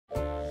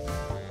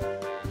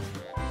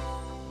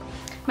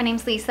My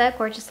name's Lisa,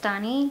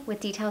 Gorjestani with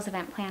Details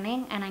Event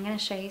Planning, and I'm going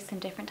to show you some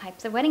different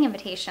types of wedding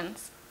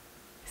invitations.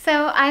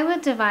 So I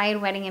would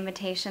divide wedding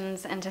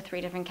invitations into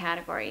 3 different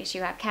categories.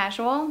 You have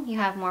casual, you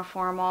have more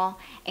formal,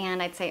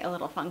 and I'd say a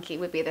little funky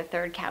would be the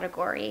 3rd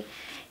category.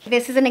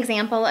 This is an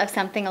example of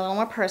something a little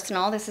more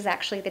personal. This is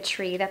actually the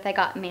tree that they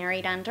got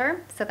married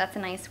under, so that's a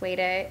nice way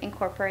to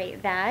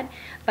incorporate that.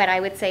 But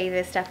I would say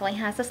this definitely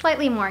has a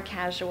slightly more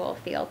casual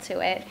feel to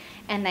it,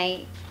 and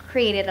they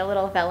created a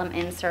little vellum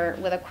insert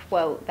with a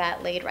quote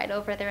that laid right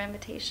over their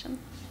invitation.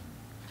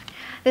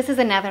 This is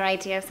another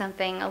idea of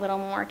something a little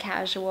more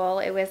casual.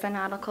 It was a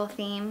nautical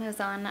theme. It was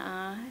on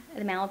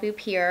the Malibu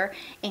Pier,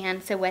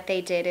 and so what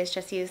they did is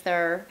just use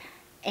their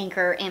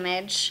anchor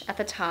image at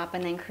the top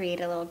and then create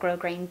a little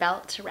grosgrain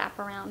belt to wrap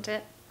around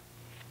it.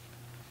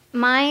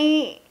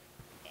 My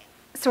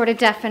sort of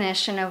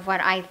definition of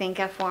what I think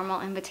a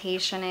formal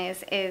invitation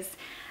is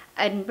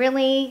a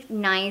really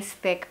nice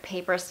thick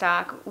paper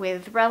stock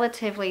with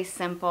relatively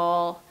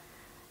simple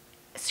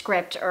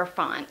script or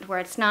font, where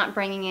it's not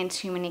bringing in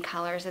too many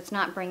colors, it's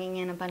not bringing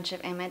in a bunch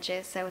of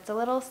images, so it's a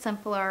little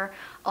simpler,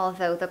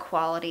 although the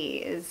quality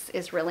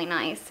is really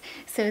nice.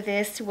 So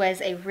this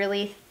was a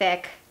really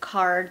thick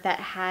card that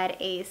had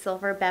a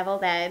silver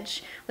beveled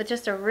edge with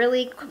just a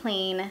really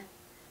clean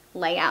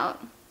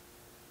layout.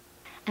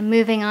 And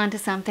moving on to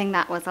something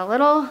that was a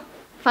little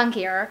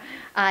funkier.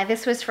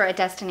 This was for a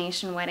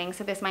destination wedding,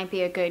 so this might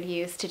be a good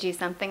use to do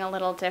something a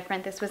little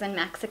different. This was in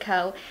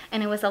Mexico,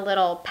 and it was a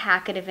little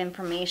packet of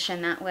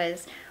information that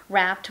was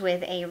wrapped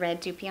with a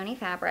red dupioni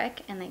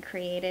fabric, and they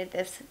created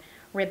this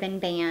ribbon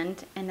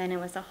band, and then it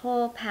was a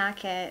whole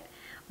packet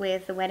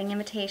with the wedding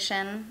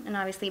invitation and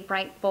obviously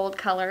bright bold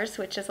colors,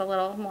 which is a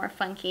little more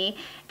funky,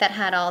 that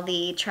had all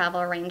the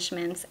travel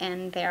arrangements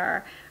and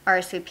their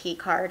RSVP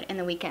card and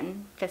the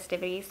weekend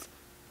festivities.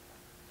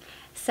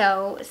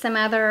 So some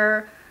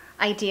other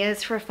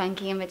ideas for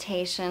funky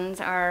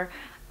invitations are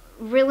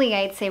really,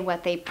 I'd say,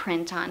 what they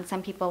print on.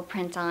 Some people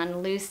print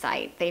on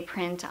lucite. They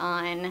print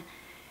on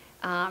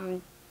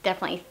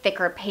definitely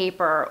thicker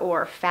paper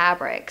or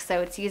fabric.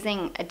 So it's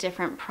using a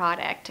different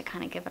product to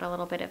kind of give it a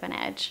little bit of an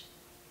edge.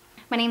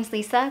 My name's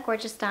Lisa,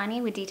 Gorjestani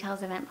with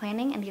Details Event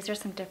Planning, and these are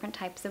some different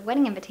types of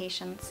wedding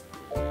invitations.